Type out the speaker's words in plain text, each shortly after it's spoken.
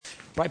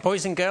Right,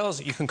 boys and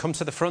girls, you can come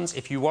to the front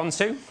if you want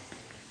to.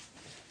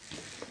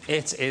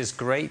 It is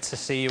great to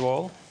see you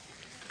all.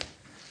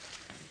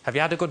 Have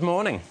you had a good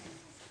morning?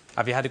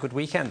 Have you had a good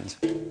weekend?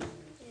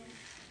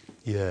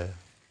 Yeah.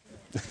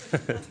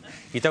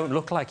 You don't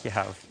look like you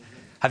have.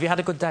 Have you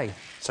had a good day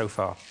so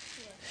far?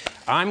 Yeah.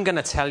 I'm going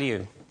to tell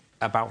you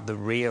about the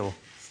real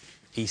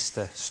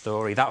Easter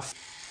story,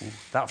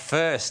 that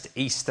first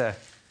Easter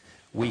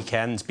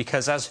weekend,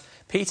 because as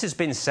Peter's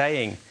been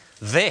saying,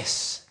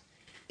 this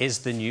is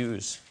the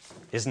news,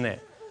 isn't it?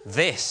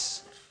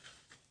 This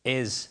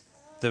is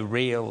the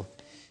real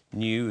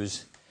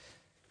news.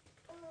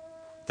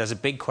 There's a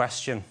big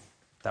question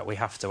that we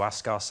have to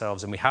ask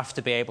ourselves, and we have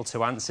to be able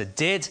to answer.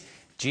 Did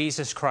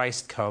Jesus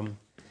Christ come?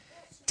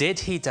 Did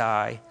he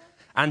die?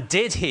 And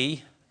did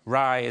he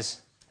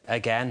rise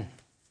again?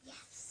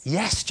 Yes.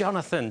 Yes,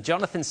 Jonathan.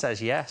 Jonathan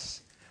says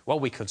yes.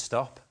 Well, we could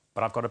stop,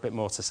 but I've got a bit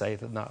more to say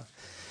than that.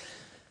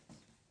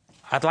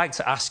 I'd like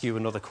to ask you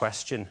another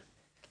question.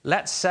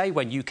 Let's say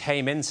when you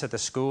came into the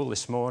school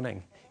this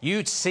morning,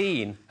 you'd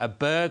seen a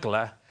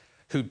burglar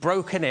who'd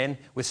broken in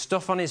with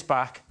stuff on his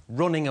back,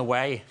 running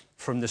away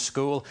from the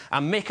school,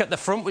 and Mick at the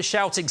front was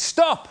shouting,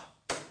 "Stop!"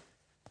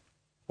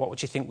 What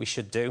would you think we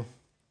should do?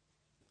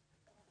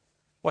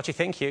 What do you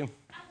think, Hugh?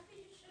 I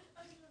think you should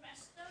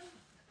arrest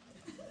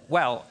them.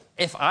 Well,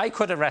 if I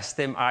could arrest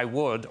him, I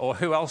would. Or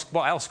who else?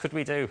 What else could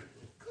we do?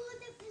 Call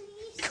the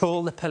police.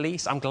 Call the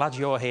police. I'm glad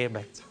you're here,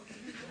 mate.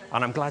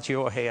 And I'm glad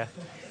you're here.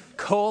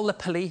 Call the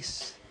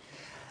police.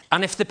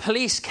 And if the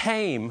police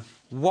came,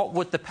 what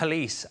would the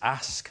police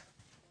ask?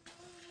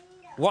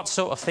 What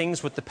sort of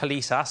things would the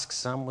police ask?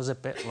 Sam was a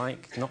bit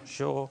like, not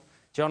sure.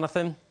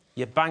 Jonathan,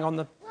 you bang on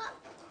the...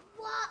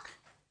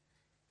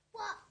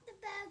 What the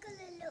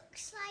burglar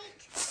looks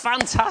like.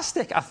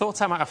 Fantastic. I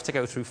thought I might have to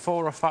go through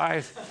 4 or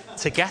 5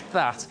 to get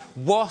that.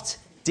 What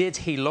did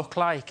he look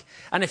like?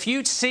 And if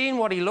you'd seen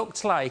what he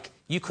looked like,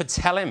 you could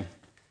tell him,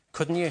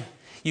 couldn't you?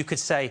 You could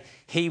say,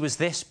 he was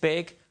this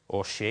big,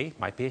 or she,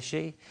 might be a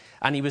she,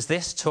 and he was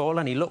this tall,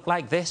 and he looked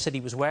like this, and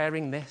he was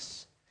wearing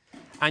this.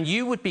 And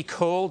you would be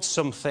called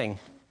something.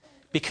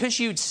 Because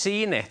you'd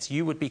seen it,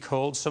 you would be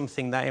called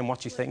something there, and what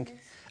do you think?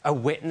 A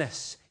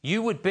witness.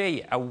 You would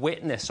be a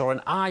witness or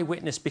an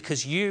eyewitness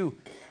because you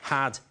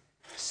had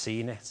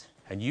seen it.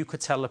 And you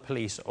could tell the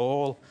police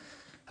all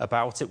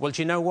about it. Well,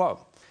 do you know what?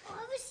 Or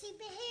a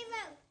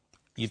superhero.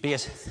 You'd be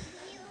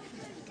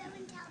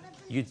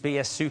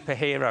a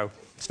superhero.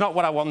 It's not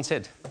what I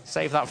wanted.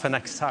 Save that for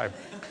next time.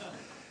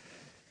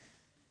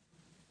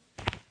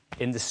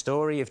 In the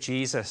story of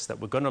Jesus that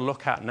we're going to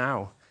look at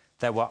now,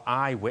 there were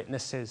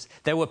eyewitnesses.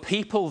 There were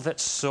people that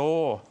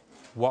saw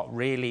what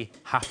really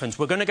happened.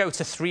 We're going to go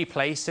to 3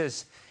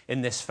 places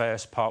in this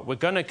first part. We're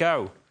going to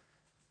go...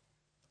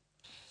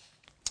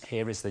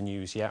 Here is the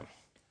news, yeah.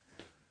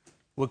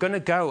 We're going to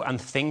go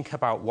and think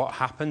about what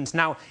happened.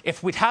 Now,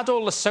 if we'd had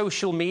all the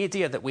social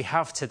media that we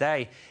have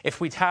today, if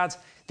we'd had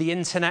the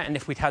internet and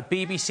if we'd had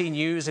BBC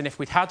News and if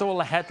we'd had all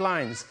the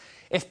headlines,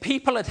 if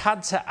people had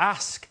had to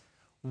ask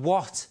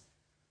what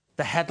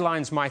the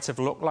headlines might have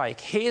looked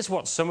like, here's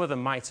what some of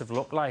them might have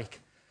looked like.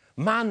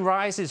 Man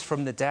rises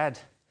from the dead.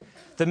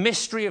 The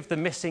mystery of the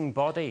missing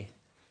body.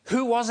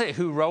 Who was it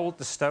who rolled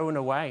the stone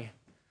away?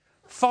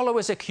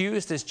 Followers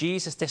accused as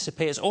Jesus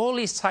disappears. All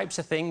these types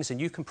of things, and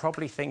you can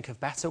probably think of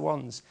better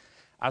ones,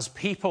 as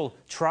people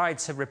tried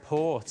to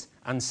report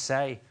and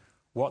say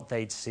what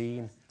they'd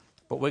seen.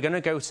 But we're going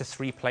to go to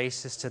 3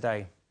 places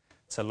today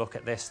to look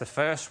at this. The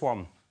first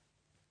one,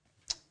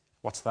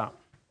 what's that?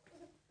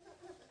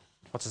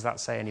 What does that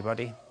say,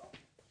 anybody?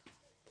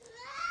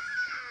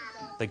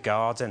 The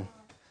garden.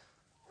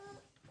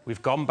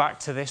 We've gone back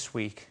to this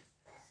week.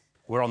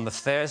 We're on the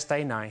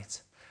Thursday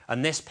night,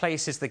 and this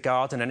place is the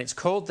garden, and it's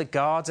called the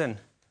Garden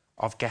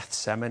of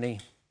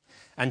Gethsemane.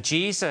 And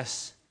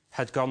Jesus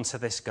had gone to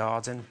this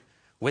garden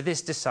with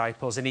his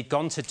disciples, and he'd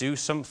gone to do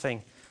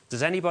something.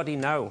 Does anybody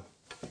know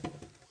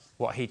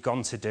what he'd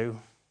gone to do?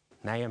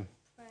 Nahum?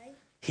 Pray.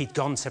 He'd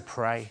gone to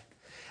pray.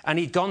 And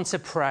he'd gone to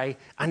pray,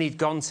 and he'd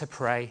gone to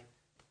pray,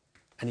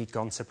 and he'd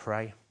gone to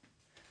pray.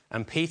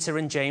 And Peter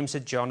and James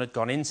and John had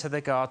gone into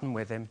the garden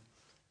with him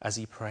as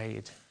he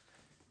prayed.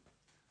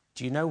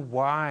 Do you know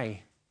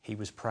why he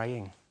was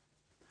praying?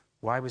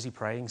 Why was he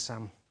praying,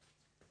 Sam?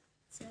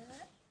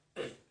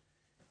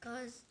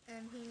 Because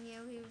he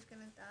knew he was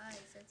going to die,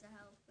 so to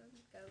help him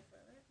go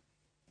through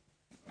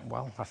it.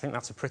 Well, I think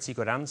that's a pretty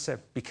good answer,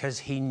 because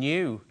he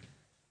knew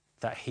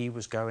that he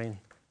was going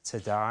to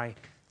die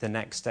the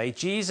next day.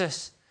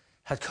 Jesus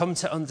had come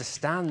to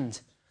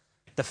understand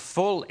the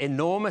full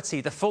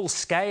enormity, the full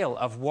scale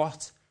of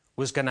what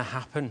was going to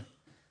happen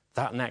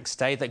that next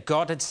day, that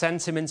God had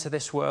sent him into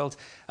this world,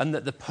 and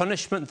that the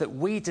punishment that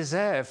we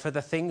deserve for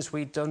the things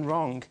we'd done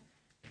wrong,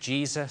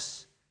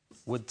 Jesus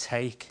would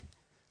take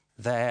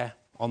there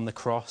on the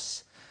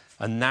cross.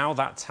 And now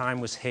that time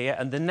was here,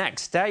 and the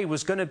next day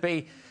was going to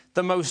be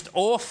the most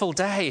awful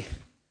day,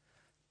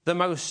 the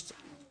most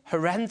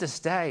horrendous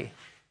day.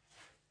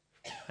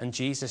 And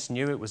Jesus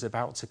knew it was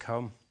about to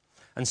come.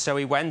 And so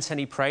he went and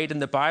he prayed,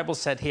 and the Bible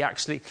said he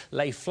actually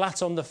lay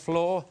flat on the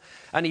floor,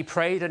 and he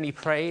prayed and he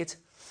prayed,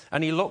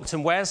 and he looked,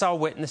 and where's our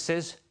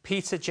witnesses?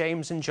 Peter,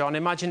 James, and John.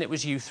 Imagine it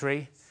was you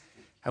three.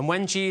 And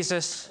when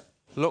Jesus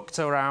looked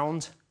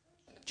around,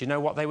 do you know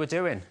what they were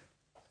doing?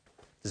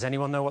 Does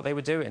anyone know what they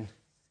were doing?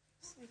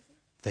 Sleeping.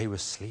 They were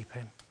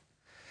sleeping.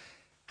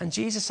 And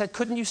Jesus said,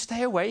 couldn't you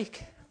stay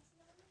awake?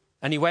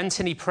 And he went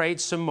and he prayed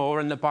some more,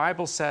 and the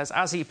Bible says,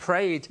 as he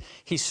prayed,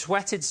 he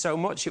sweated so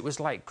much it was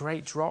like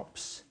great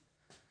drops.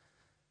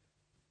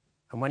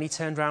 And when he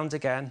turned round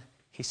again,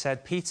 he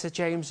said, Peter,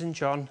 James, and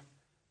John.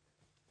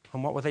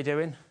 And what were they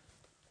doing?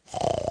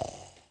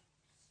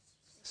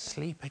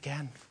 Sleep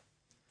again.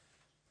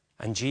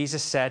 And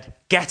Jesus said,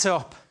 get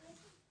up,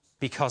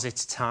 because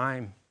it's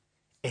time.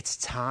 It's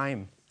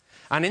time.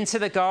 And into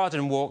the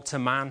garden walked a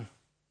man.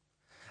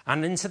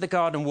 And into the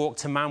garden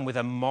walked a man with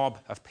a mob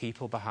of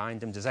people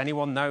behind him. Does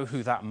anyone know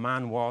who that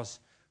man was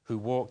who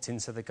walked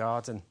into the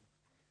garden?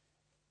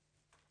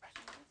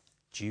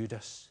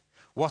 Judas.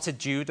 What had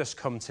Judas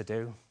come to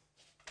do?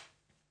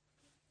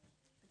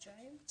 Betray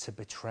him. To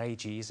betray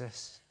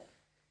Jesus.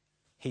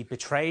 He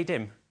betrayed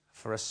him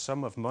for a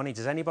sum of money.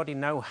 Does anybody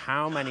know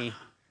how many?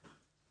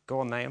 Go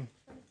on, name.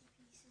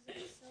 20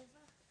 pieces of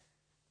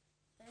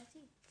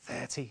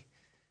silver. 30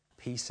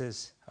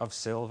 pieces of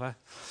silver.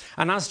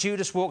 And as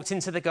Judas walked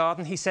into the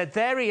garden, he said,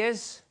 there he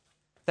is.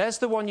 There's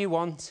the one you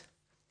want.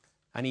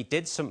 And he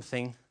did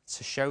something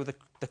to show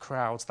the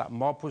crowds, that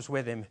mob was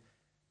with him,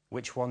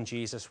 which one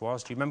Jesus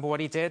was. Do you remember what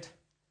he did?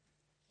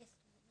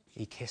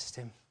 He kissed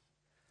him.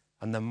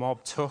 And the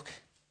mob took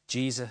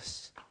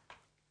Jesus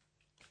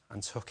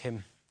and took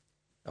him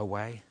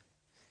away.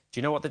 Do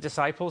you know what the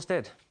disciples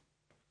did? Do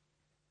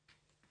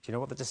you know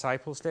what the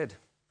disciples did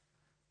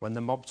when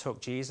the mob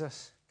took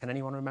Jesus? Can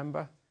anyone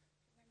remember?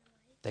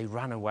 They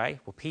ran away.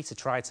 Well, Peter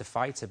tried to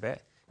fight a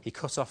bit. He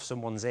cut off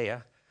someone's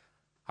ear.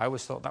 I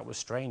always thought that was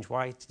strange.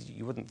 Why?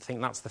 You wouldn't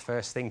think that's the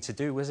first thing to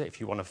do, is it? If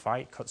you want to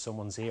fight, cut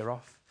someone's ear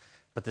off.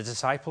 But the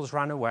disciples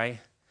ran away,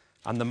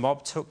 and the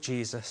mob took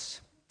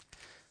Jesus.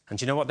 And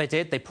do you know what they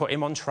did? They put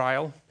him on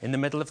trial in the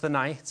middle of the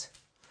night,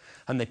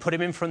 and they put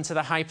him in front of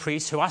the high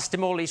priest, who asked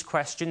him all these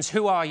questions.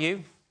 Who are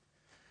you?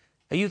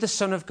 Are you the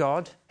Son of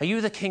God? Are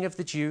you the King of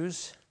the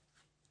Jews?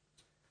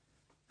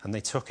 And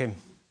they took him.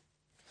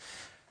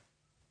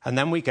 And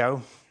then we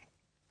go,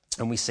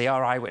 and we see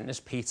our eyewitness,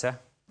 Peter.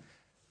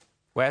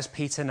 Where's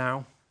Peter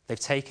now? They've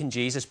taken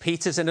Jesus.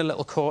 Peter's in a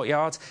little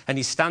courtyard, and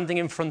he's standing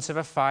in front of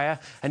a fire,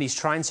 and he's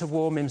trying to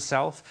warm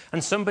himself.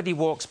 And somebody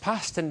walks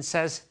past and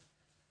says,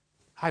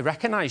 I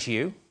recognise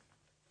you.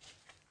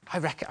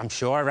 I'm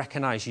sure I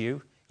recognise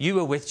you. You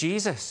were with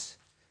Jesus.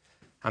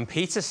 And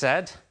Peter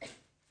said,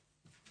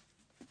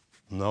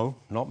 no,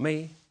 not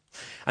me.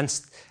 And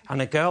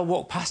a girl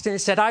walked past him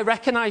and said, I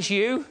recognise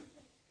you.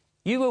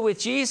 You were with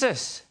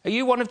Jesus. Are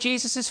you one of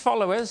Jesus'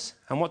 followers?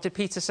 And what did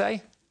Peter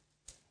say?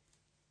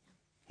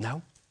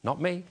 No,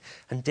 not me.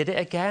 And did it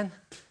again.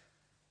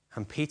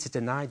 And Peter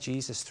denied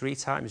Jesus 3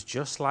 times,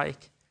 just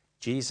like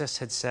Jesus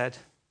had said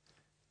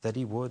that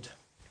he would.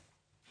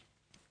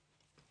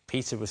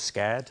 Peter was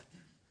scared.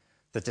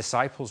 The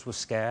disciples were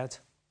scared.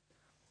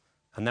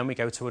 And then we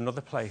go to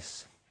another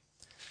place.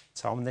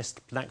 Tom, this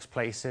next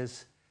place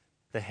is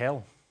the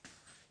hill.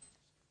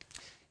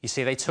 You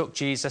see, they took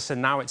Jesus,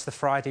 and now it's the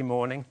Friday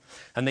morning,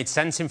 and they'd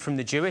sent him from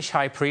the Jewish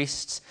high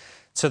priests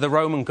to the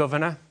Roman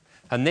governor.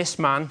 And this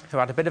man, who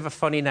had a bit of a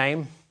funny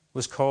name,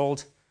 was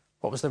called,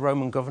 what was the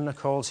Roman governor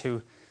called?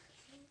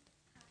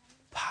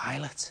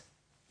 Pilate.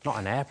 Not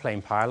an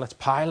airplane pilot,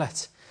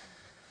 Pilate.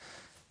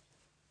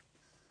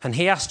 And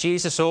he asked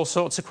Jesus all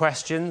sorts of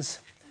questions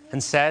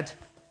and said,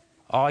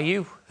 are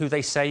you who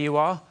they say you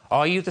are?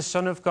 Are you the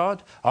Son of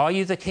God? Are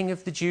you the King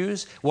of the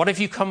Jews? What have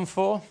you come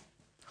for?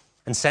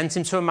 And sent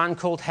him to a man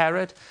called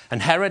Herod.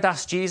 And Herod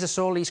asked Jesus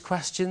all these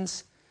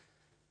questions.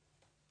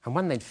 And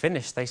when they'd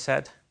finished, they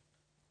said,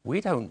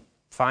 we don't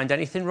find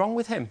anything wrong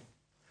with him.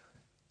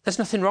 There's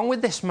nothing wrong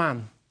with this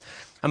man.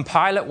 And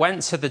Pilate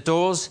went to the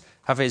doors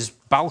of his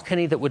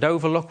balcony that would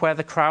overlook where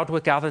the crowd were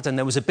gathered. And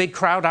there was a big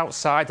crowd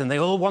outside, and they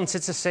all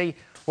wanted to see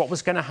what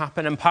was going to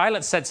happen. And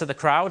Pilate said to the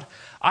crowd,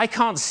 I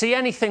can't see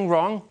anything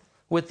wrong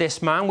with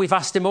this man. We've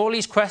asked him all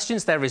these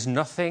questions. There is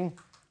nothing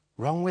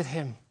wrong with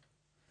him.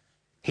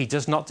 He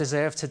does not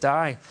deserve to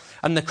die.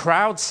 And the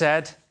crowd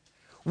said,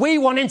 we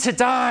want him to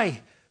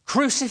die.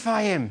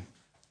 Crucify him.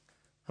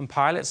 And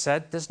Pilate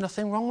said, there's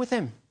nothing wrong with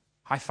him.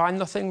 I find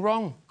nothing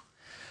wrong.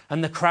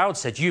 And the crowd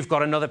said, you've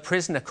got another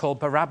prisoner called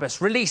Barabbas.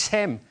 Release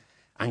him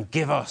and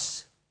give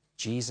us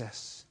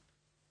Jesus.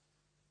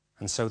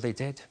 And so they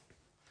did.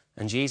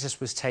 And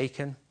Jesus was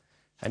taken,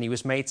 and he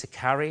was made to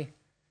carry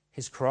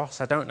his cross.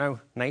 I don't know,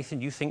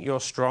 Nathan, you think you're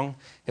strong.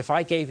 If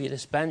I gave you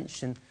this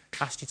bench and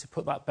asked you to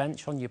put that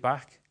bench on your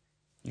back,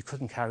 you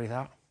couldn't carry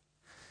that.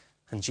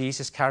 And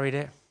Jesus carried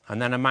it.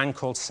 And then a man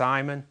called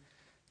Simon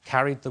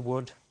carried the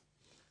wood,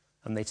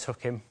 and they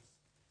took him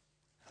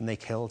and they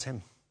killed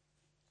him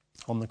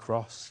on the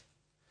cross.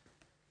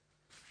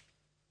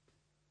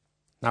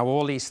 Now,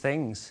 all these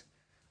things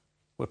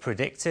were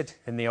predicted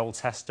in the Old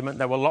Testament.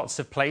 There were lots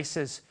of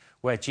places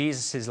where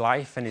Jesus'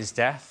 life and his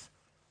death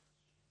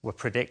were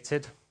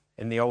predicted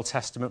in the Old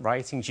Testament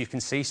writings. You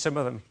can see some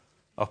of them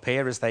up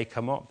here as they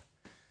come up.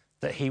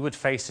 That he would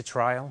face a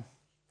trial,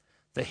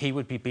 that he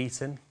would be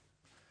beaten,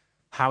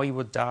 how he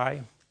would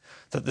die,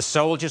 that the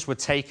soldiers would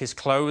take his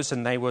clothes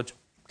and they would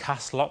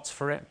cast lots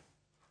for it,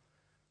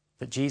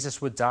 that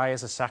Jesus would die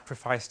as a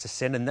sacrifice to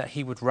sin, and that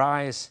he would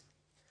rise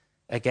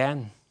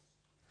again.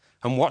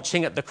 And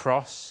watching at the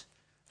cross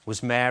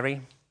was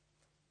Mary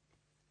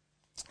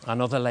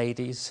and other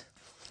ladies.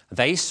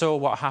 They saw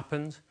what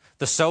happened.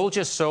 The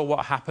soldiers saw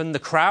what happened. The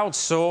crowd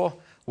saw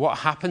what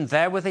happened.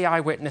 There were the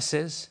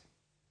eyewitnesses.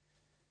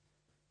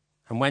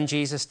 And when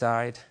Jesus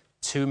died,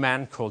 two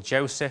men called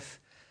Joseph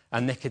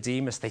and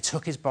Nicodemus, they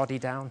took his body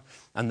down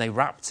and they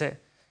wrapped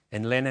it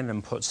in linen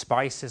and put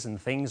spices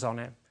and things on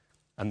it,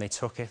 and they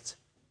took it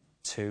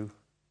to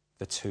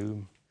the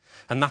tomb.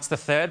 And that's the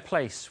third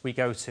place we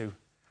go to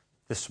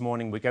this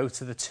morning. We go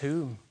to the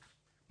tomb.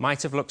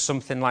 Might have looked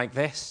something like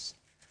this.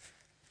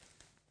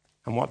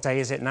 And what day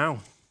is it now?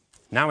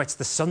 Now it's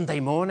the Sunday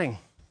morning,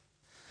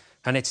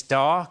 and it's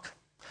dark,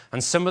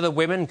 and some of the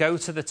women go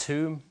to the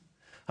tomb,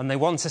 and they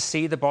want to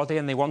see the body,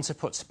 and they want to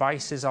put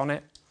spices on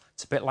it.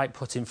 It's a bit like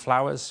putting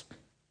flowers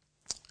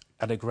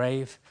at a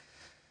grave.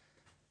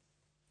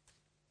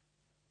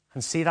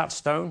 And see that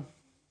stone?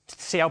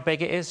 See how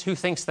big it is? Who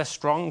thinks they're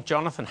strong?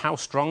 Jonathan, how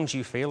strong do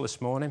you feel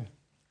this morning?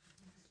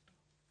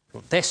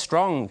 This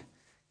strong.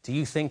 Do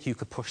you think you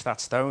could push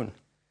that stone?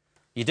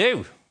 You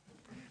do?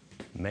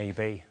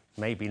 Maybe,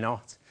 maybe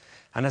not.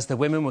 And as the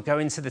women were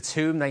going to the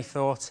tomb, they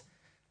thought,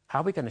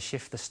 how are we going to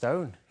shift the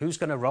stone? Who's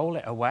going to roll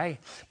it away?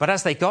 But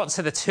as they got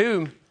to the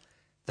tomb,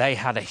 they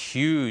had a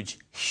huge,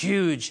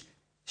 huge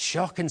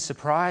shock and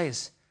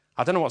surprise.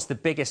 I don't know what's the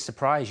biggest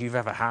surprise you've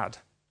ever had.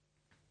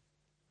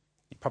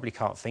 You probably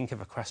can't think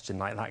of a question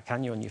like that,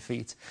 can you, on your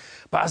feet?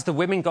 But as the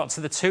women got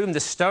to the tomb,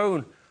 the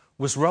stone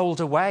was rolled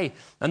away.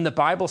 And the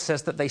Bible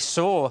says that they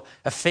saw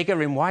a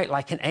figure in white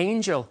like an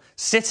angel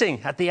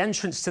sitting at the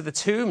entrance to the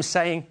tomb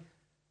saying,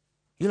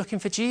 "You're looking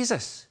for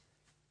Jesus?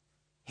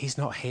 He's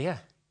not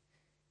here.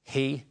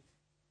 He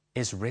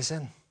is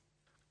risen."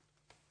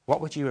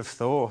 What would you have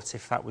thought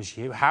if that was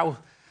you? How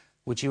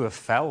would you have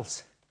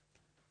felt?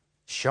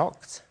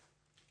 Shocked,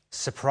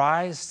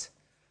 surprised,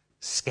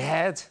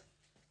 scared,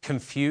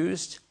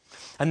 confused?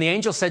 And the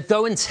angel said,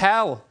 "Go and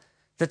tell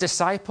the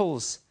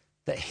disciples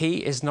that he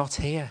is not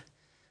here,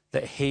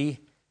 that he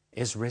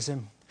is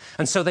risen."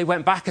 And so they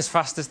went back as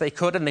fast as they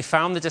could, and they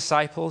found the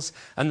disciples,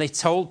 and they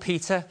told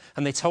Peter,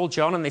 and they told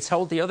John, and they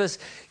told the others,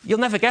 "You'll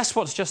never guess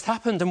what's just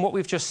happened and what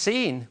we've just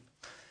seen."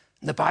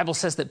 And the Bible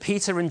says that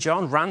Peter and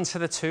John ran to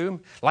the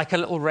tomb like a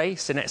little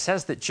race, and it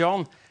says that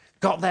John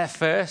got there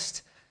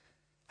first,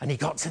 and he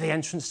got to the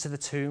entrance to the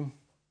tomb,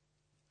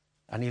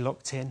 and he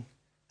looked in,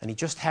 and he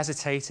just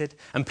hesitated,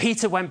 and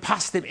Peter went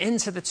past him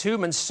into the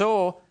tomb and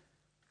saw,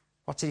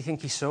 what did he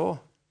think he saw?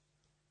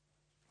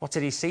 What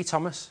did he see,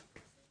 Thomas?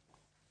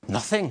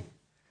 Nothing.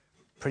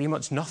 Pretty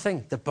much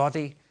nothing. The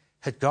body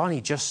had gone.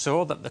 He just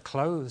saw that the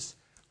clothes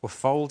were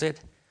folded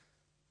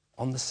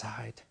on the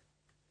side.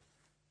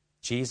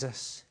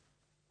 Jesus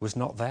was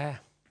not there.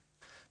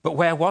 But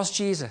where was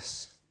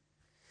Jesus?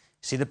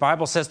 See, the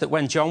Bible says that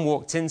when John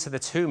walked into the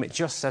tomb, it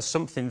just says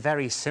something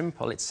very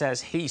simple. It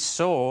says he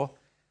saw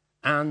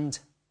and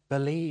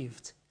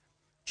believed.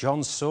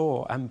 John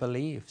saw and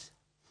believed.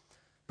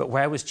 But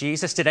where was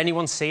Jesus? Did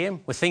anyone see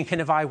him? We're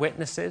thinking of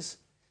eyewitnesses.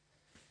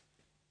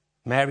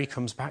 Mary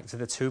comes back to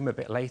the tomb a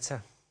bit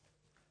later,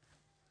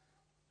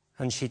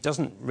 and she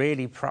doesn't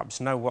really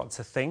perhaps know what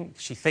to think.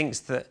 She thinks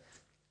that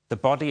the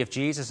body of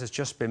Jesus has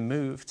just been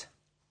moved,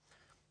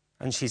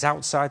 and she's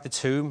outside the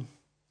tomb,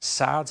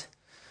 sad,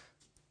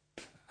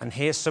 and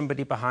here's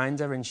somebody behind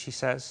her, and she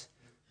says,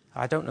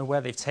 "I don't know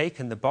where they've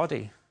taken the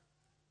body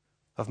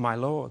of my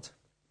Lord."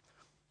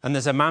 And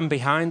there's a man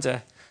behind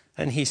her,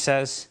 and he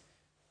says,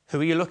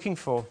 "Who are you looking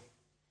for?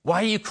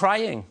 Why are you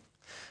crying?"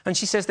 And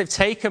she says, "They've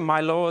taken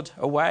my Lord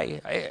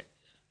away.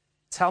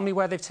 Tell me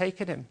where they've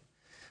taken him."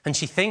 And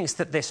she thinks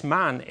that this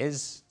man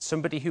is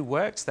somebody who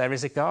works there,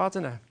 is a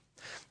gardener.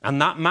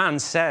 And that man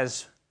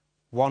says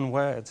one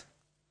word.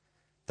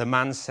 The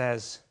man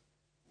says,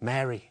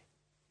 "Mary,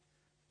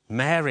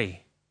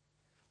 Mary."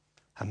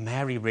 And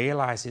Mary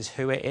realizes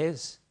who it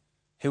is.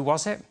 Who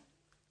was it?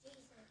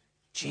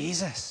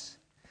 Jesus.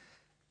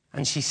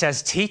 And she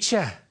says,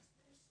 "Teacher,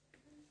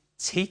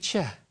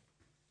 teacher."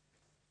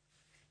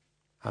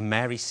 And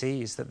Mary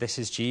sees that this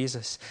is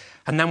Jesus.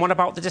 And then what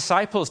about the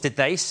disciples? Did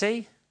they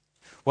see?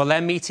 Well, they're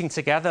meeting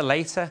together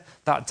later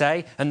that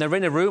day, and they're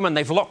in a room, and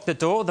they've locked the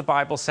door, the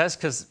Bible says,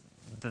 because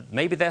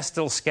maybe they're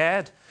still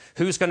scared.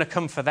 Who's going to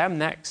come for them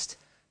next?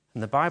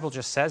 And the Bible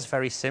just says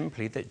very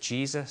simply that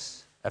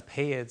Jesus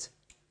appeared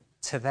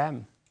to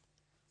them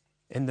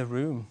in the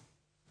room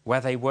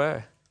where they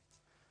were.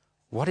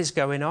 What is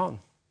going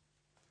on?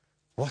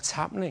 What's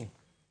happening?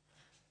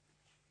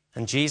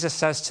 And Jesus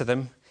says to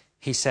them,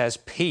 he says,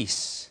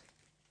 "Peace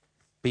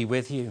be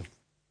with you.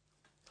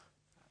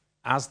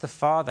 As the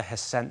Father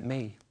has sent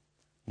me,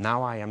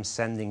 now I am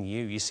sending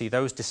you." You see,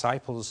 those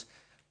disciples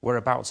were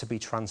about to be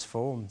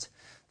transformed.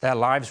 Their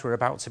lives were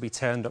about to be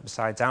turned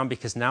upside down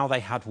because now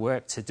they had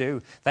work to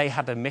do. They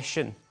had a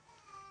mission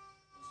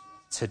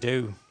to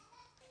do.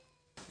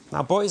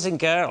 Now, boys and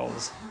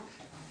girls,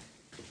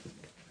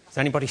 is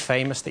there anybody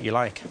famous that you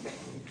like?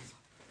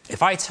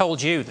 If I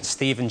told you that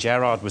Steven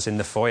Gerrard was in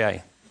the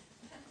foyer,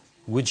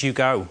 would you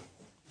go?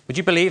 Would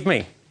you believe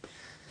me?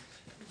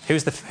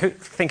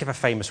 Think of a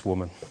famous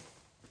woman.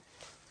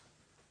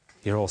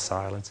 You're all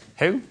silent.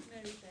 Who?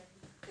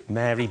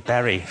 Mary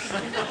Berry.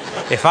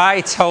 If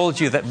I told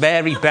you that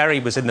Mary Berry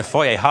was in the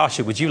foyer,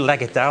 Harsha, would you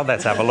leg it down there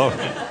to have a look?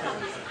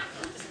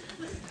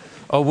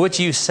 Or would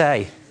you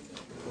say,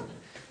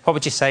 what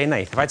would you say,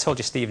 Nate? If I told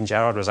you Steven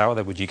Gerrard was out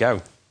there, would you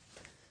go?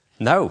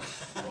 No.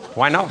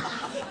 Why not?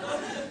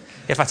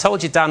 If I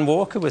told you Dan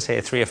Walker was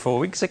here 3 or 4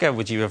 weeks ago,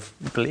 would you have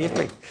believed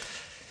me?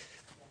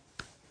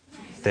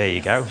 There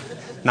you go.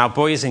 Now,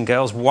 boys and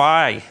girls,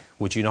 why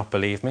would you not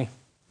believe me?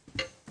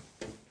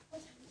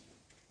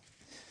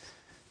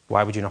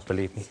 Why would you not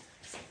believe me?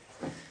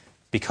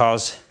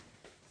 Because,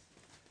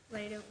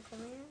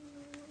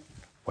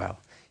 well,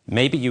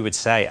 maybe you would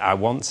say, I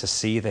want to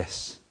see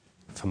this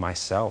for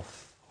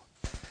myself.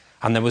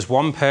 And there was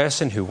one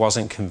person who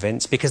wasn't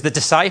convinced, because the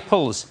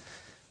disciples,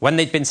 when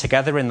they'd been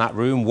together in that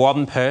room,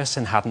 one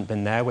person hadn't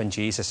been there when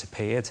Jesus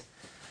appeared.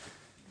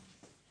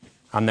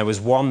 And there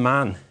was one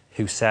man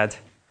who said,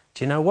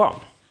 do you know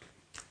what?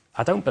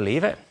 I don't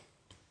believe it.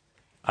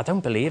 I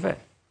don't believe it.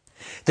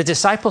 The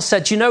disciples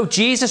said, you know,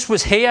 Jesus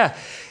was here.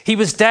 He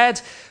was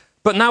dead,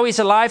 but now he's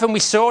alive and we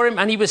saw him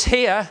and he was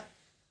here.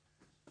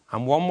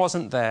 And one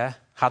wasn't there,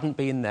 hadn't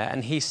been there.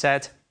 And he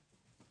said,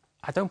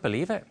 I don't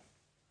believe it.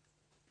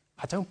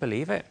 I don't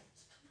believe it.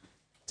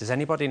 Does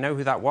anybody know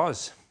who that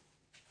was?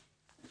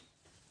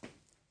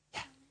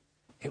 Yeah,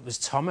 it was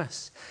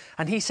Thomas.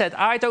 And he said,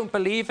 I don't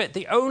believe it.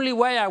 The only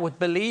way I would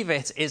believe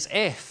it is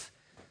if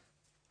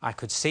I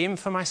could see him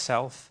for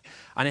myself,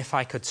 and if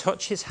I could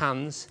touch his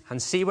hands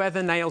and see where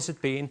the nails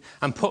had been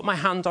and put my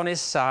hand on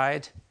his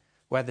side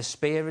where the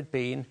spear had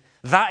been,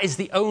 that is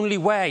the only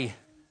way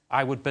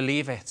I would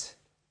believe it.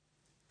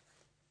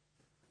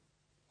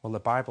 Well, the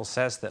Bible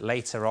says that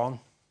later on,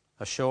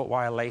 a short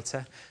while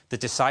later, the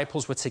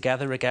disciples were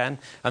together again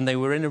and they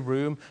were in a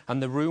room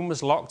and the room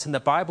was locked, and the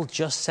Bible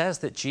just says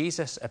that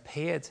Jesus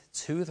appeared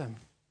to them.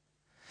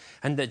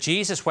 And that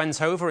Jesus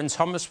went over and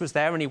Thomas was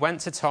there, and he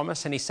went to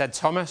Thomas and he said,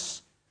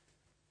 Thomas,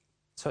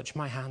 touch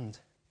my hand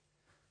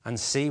and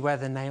see where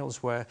the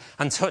nails were,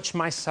 and touch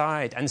my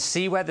side and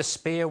see where the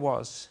spear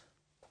was.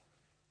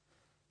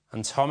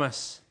 And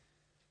Thomas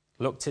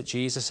looked at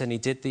Jesus and he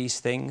did these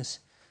things.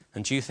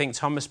 And do you think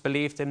Thomas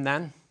believed him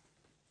then?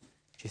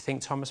 Do you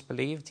think Thomas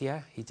believed?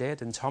 Yeah, he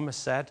did. And Thomas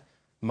said,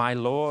 my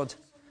Lord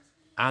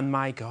and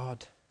my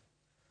God.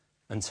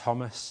 And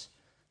Thomas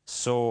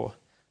saw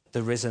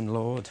the risen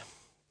Lord.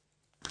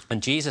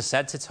 And Jesus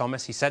said to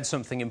Thomas, he said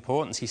something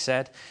important. He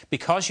said,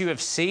 because you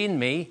have seen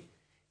me,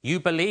 you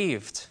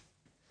believed.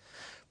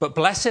 But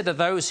blessed are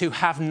those who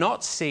have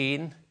not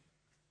seen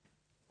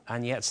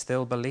and yet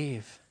still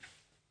believe.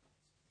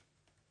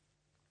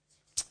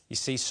 You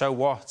see, so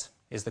what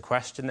is the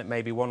question that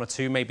maybe one or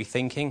two may be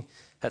thinking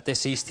at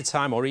this Easter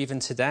time or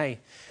even today?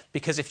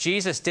 Because if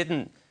Jesus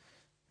didn't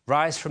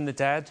rise from the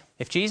dead,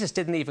 if Jesus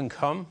didn't even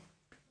come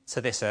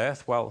to this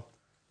earth, well,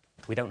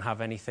 we don't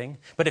have anything.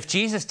 But if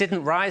Jesus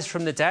didn't rise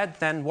from the dead,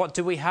 then what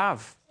do we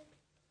have?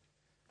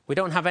 We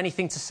don't have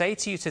anything to say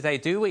to you today,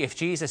 do we, if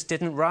Jesus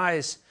didn't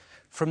rise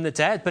from the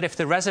dead? But if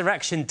the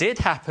resurrection did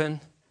happen,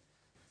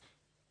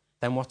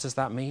 then what does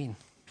that mean?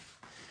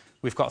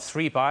 We've got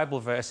 3 Bible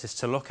verses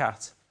to look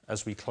at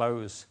as we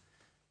close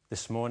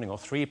this morning, or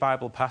 3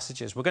 Bible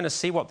passages. We're going to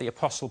see what the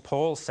Apostle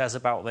Paul says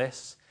about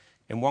this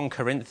in 1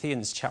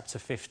 Corinthians chapter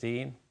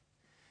 15.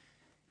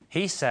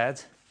 He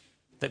said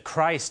that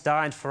Christ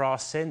died for our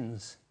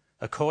sins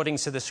according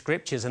to the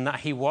Scriptures, and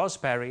that he was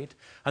buried,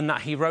 and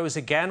that he rose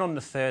again on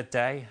the 3rd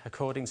day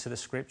according to the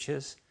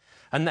Scriptures,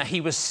 and that he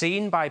was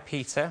seen by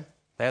Peter,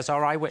 there's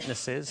our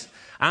eyewitnesses,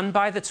 and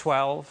by the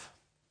 12.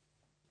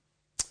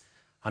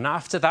 And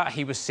after that,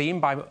 he was seen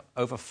by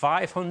over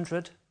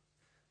 500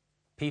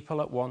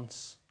 people at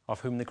once, of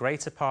whom the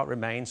greater part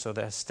remained. So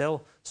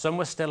some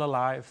were still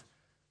alive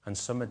and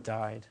some had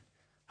died.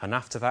 And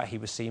after that, he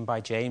was seen by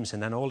James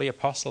and then all the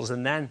apostles,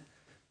 and then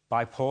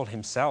by Paul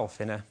himself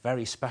in a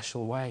very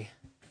special way.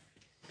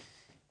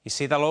 You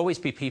see, there'll always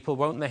be people,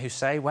 won't there, who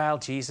say, well,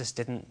 Jesus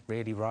didn't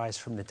really rise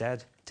from the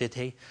dead, did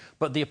he?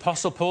 But the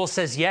Apostle Paul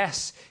says,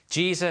 yes,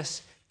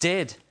 Jesus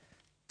did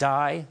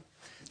die,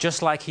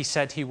 just like he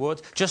said he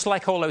would, just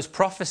like all those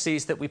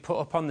prophecies that we put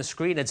up on the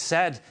screen had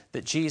said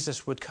that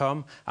Jesus would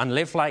come and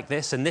live like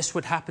this, and this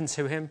would happen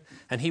to him,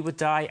 and he would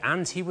die,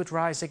 and he would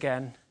rise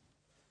again.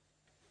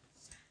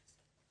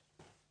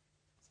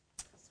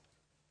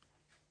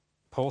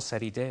 Paul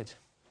said he did.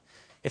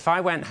 If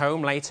I went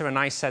home later and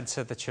I said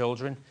to the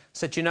children,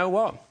 you know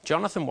what?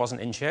 Jonathan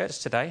wasn't in church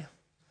today.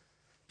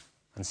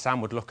 And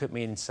Sam would look at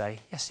me and say,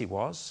 yes, he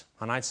was.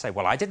 And I'd say,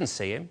 well, I didn't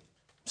see him,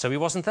 so he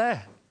wasn't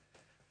there.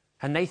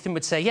 And Nathan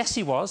would say, yes,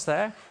 he was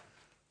there.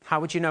 How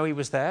would you know he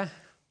was there?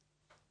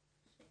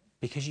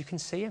 Because you can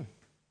see him.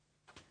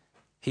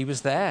 He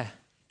was there.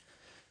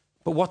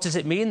 But what does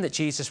it mean that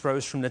Jesus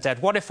rose from the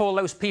dead? What if all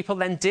those people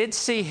then did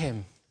see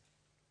him?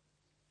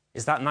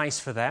 Is that nice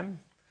for them?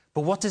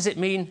 But what does it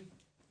mean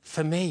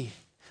for me?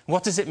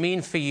 What does it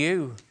mean for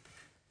you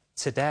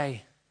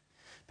today?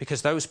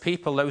 Because those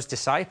people, those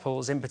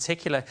disciples in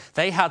particular,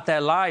 they had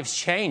their lives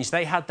changed.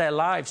 They had their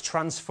lives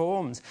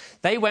transformed.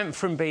 They went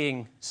from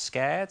being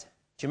scared.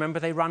 Do you remember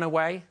they ran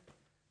away?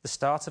 The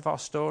start of our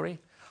story.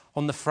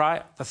 On the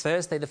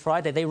Thursday, the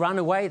Friday, they ran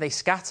away. They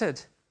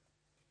scattered.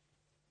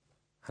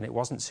 And it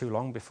wasn't too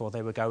long before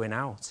they were going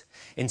out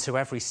into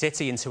every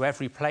city, into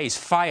every place,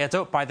 fired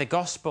up by the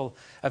gospel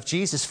of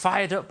Jesus,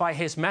 fired up by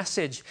his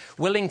message,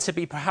 willing to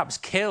be perhaps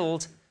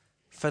killed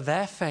for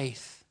their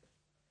faith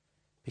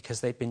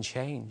because they'd been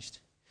changed,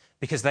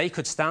 because they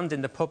could stand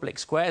in the public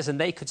squares and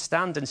they could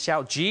stand and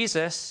shout,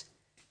 Jesus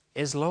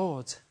is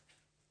Lord.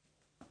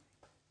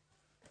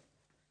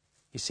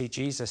 You see,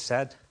 Jesus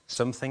said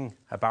something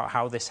about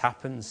how this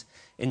happens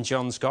in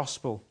John's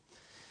gospel.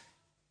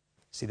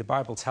 See, the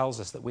Bible tells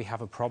us that we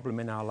have a problem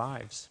in our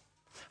lives.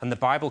 And the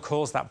Bible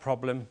calls that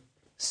problem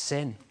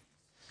sin.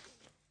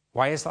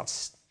 Why is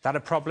that a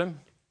problem?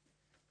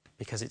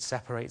 Because it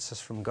separates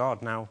us from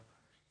God. Now,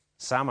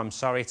 Sam, I'm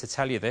sorry to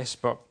tell you this,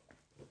 but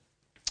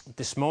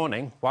this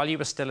morning, while you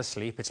were still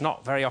asleep, it's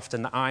not very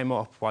often that I'm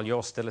up while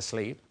you're still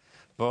asleep,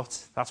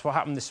 but that's what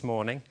happened this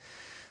morning.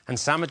 And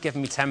Sam had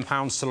given me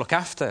 £10 to look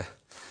after.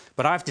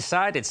 But I've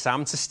decided,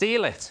 Sam, to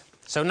steal it.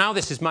 So now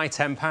this is my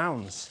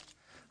 £10,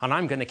 and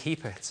I'm going to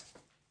keep it.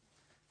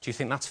 Do you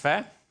think that's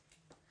fair?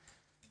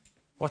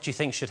 What do you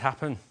think should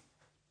happen?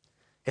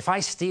 If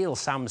I steal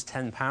Sam's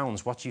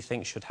 £10, what do you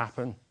think should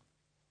happen?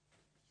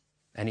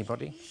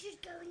 Anybody? You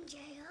should go in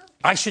jail.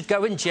 I should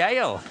go in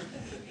jail?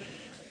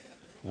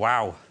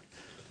 Wow.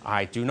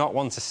 I do not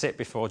want to sit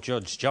before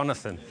Judge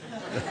Jonathan.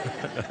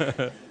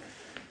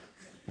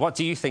 What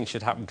do you think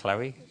should happen,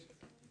 Chloe?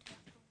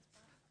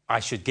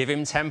 I should give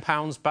him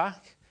 £10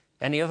 back?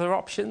 Any other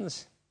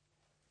options?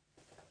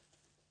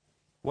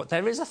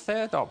 There is a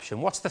third option.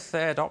 What's the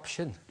third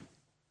option?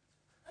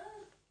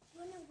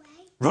 Run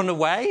away. Run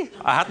away?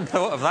 I hadn't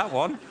thought of that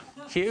one.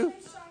 Hugh?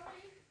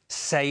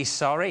 Say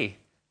sorry.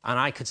 And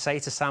I could say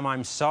to Sam,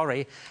 I'm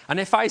sorry. And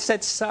if I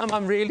said, Sam,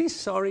 I'm really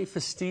sorry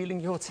for stealing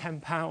your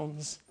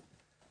 £10,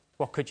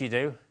 what could you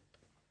do?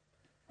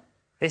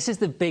 This is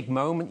the big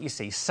moment, you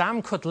see.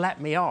 Sam could let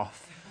me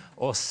off,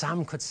 or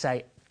Sam could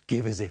say,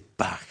 give us it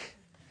back.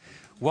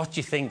 What do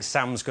you think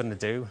Sam's going to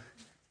do?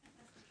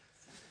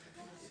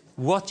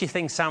 What do you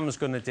think Sam's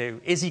going to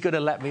do? Is he going to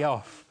let me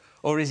off?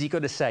 Or is he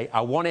going to say,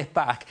 I want it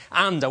back,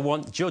 and I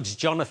want Judge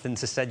Jonathan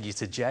to send you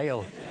to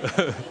jail?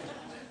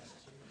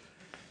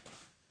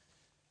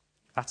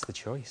 That's the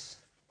choice,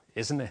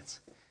 isn't it?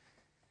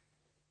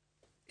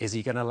 Is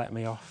he going to let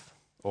me off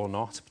or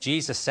not?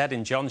 Jesus said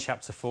in John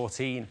chapter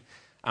 14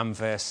 and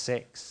verse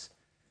 6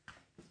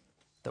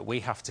 that we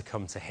have to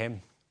come to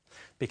him,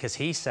 because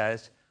he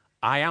said,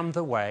 I am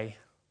the way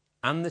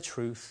and the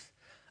truth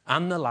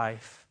and the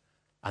life,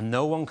 and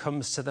no one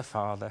comes to the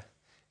Father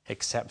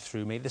except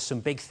through me. There's some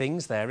big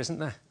things there, isn't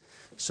there?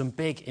 Some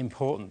big,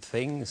 important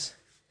things.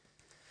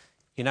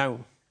 You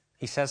know,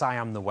 he says, I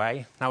am the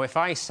way. Now, if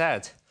I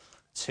said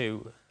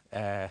to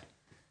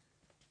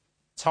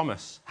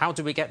Thomas, how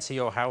do we get to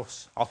your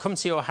house? I'll come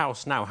to your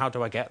house now. How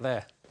do I get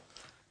there?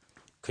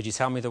 Could you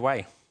tell me the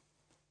way?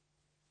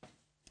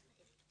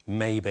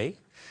 Maybe.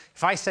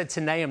 If I said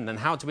to Nahum, then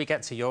how do we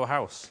get to your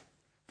house?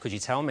 Could you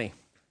tell me?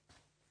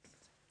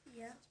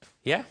 Yeah.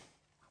 Yeah?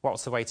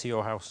 What's the way to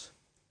your house?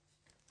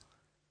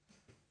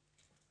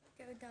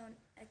 Go down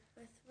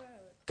Egberth Road.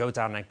 Go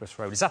down Egberth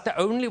Road. Is that the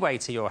only way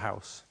to your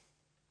house?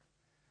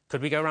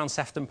 Could we go around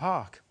Sefton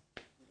Park?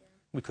 Yeah.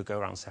 We could go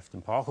around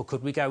Sefton Park, or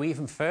could we go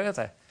even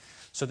further?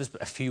 So there's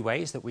a few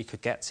ways that we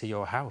could get to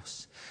your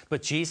house.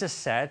 But Jesus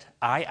said,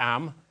 I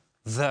am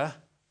the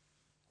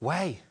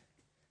way.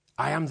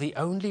 I am the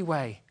only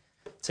way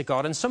to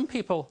God. And some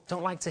people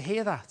don't like to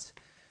hear that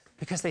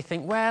because they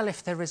think, well,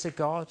 if there is a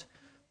God,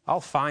 I'll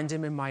find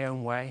him in my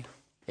own way,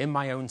 in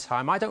my own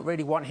time. I don't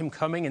really want him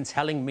coming and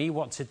telling me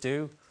what to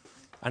do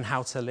and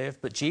how to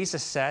live. But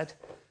Jesus said,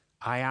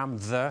 I am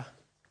the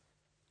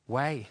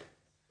way.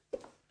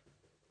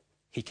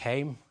 He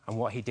came, and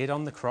what he did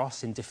on the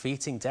cross in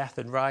defeating death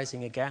and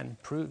rising again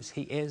proves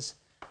he is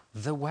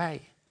the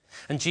way.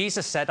 And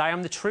Jesus said, I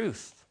am the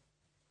truth.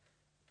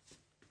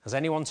 Has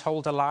anyone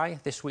told a lie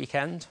this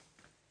weekend?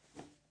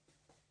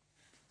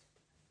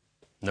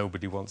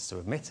 Nobody wants to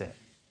admit it.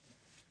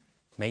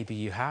 Maybe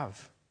you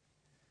have.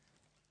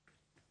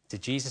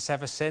 Did Jesus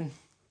ever sin?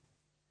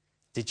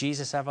 Did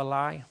Jesus ever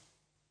lie?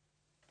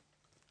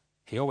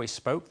 He always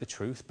spoke the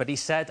truth, but he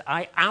said,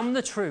 I am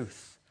the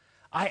truth.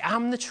 I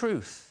am the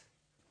truth.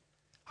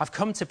 I've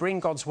come to bring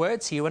God's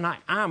word to you, and I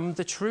am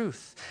the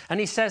truth. And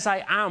he says,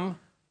 I am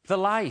the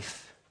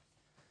life.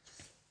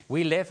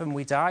 We live and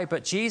we die,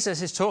 but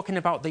Jesus is talking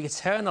about the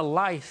eternal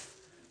life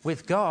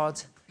with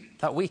God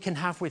that we can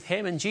have with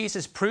him. And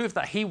Jesus proved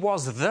that he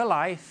was the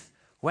life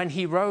when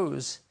he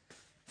rose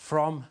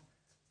from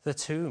the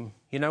tomb.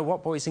 You know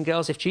what, boys and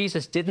girls? If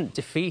Jesus didn't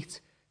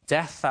defeat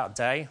death that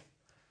day,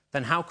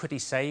 then how could he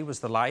say he was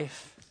the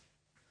life?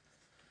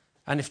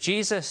 And if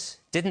Jesus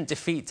didn't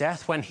defeat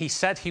death when he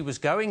said he was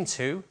going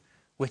to,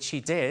 which he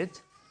did,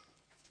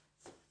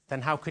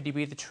 then how could he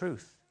be the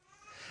truth?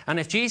 And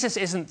if Jesus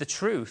isn't the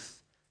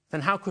truth,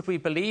 then how could we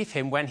believe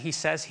him when he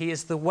says he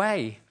is the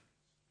way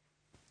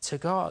to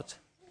God?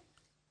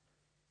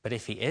 But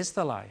if he is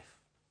the life,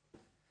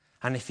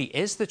 and if he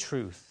is the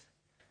truth,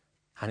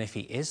 and if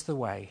he is the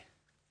way,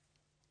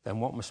 then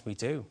what must we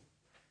do?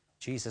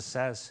 Jesus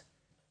says,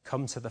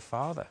 come to the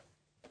Father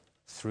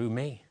through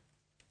me.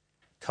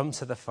 Come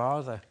to the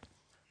Father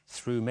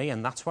through me.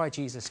 And that's why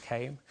Jesus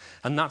came.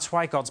 And that's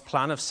why God's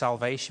plan of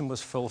salvation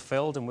was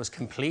fulfilled and was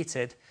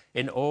completed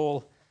in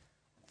all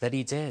that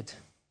he did.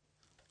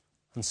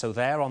 And so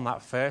there on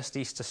that first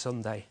Easter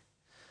Sunday,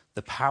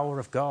 the power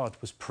of God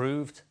was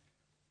proved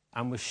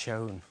and was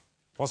shown,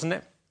 wasn't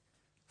it?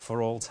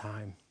 For all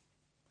time.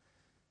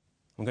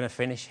 I'm going to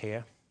finish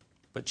here.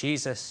 But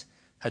Jesus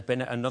had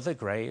been at another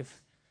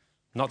grave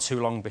not too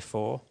long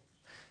before.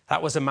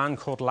 That was a man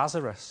called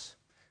Lazarus.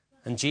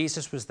 And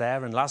Jesus was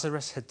there, and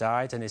Lazarus had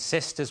died, and his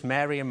sisters,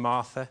 Mary and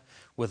Martha,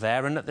 were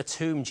there. And at the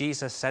tomb,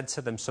 Jesus said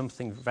to them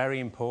something very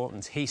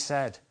important. He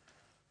said,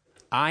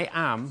 I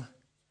am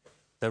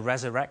the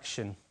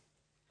resurrection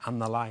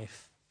and the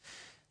life.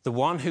 The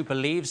one who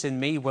believes in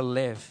me will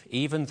live,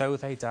 even though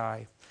they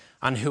die.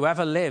 And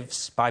whoever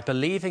lives by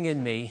believing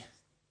in me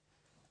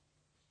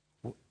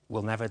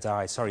will never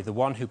die. The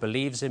one who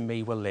believes in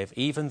me will live,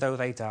 even though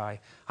they die.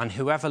 And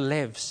whoever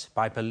lives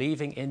by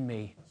believing in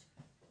me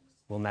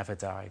will never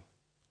die.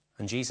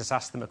 And Jesus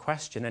asked them a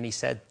question, and he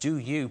said, do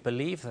you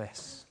believe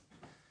this?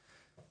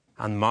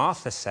 And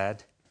Martha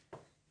said,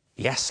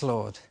 yes,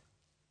 Lord,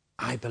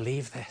 I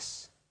believe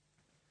this.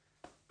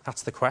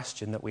 That's the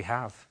question that we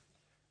have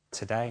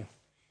today.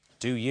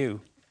 Do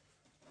you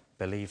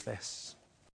believe this?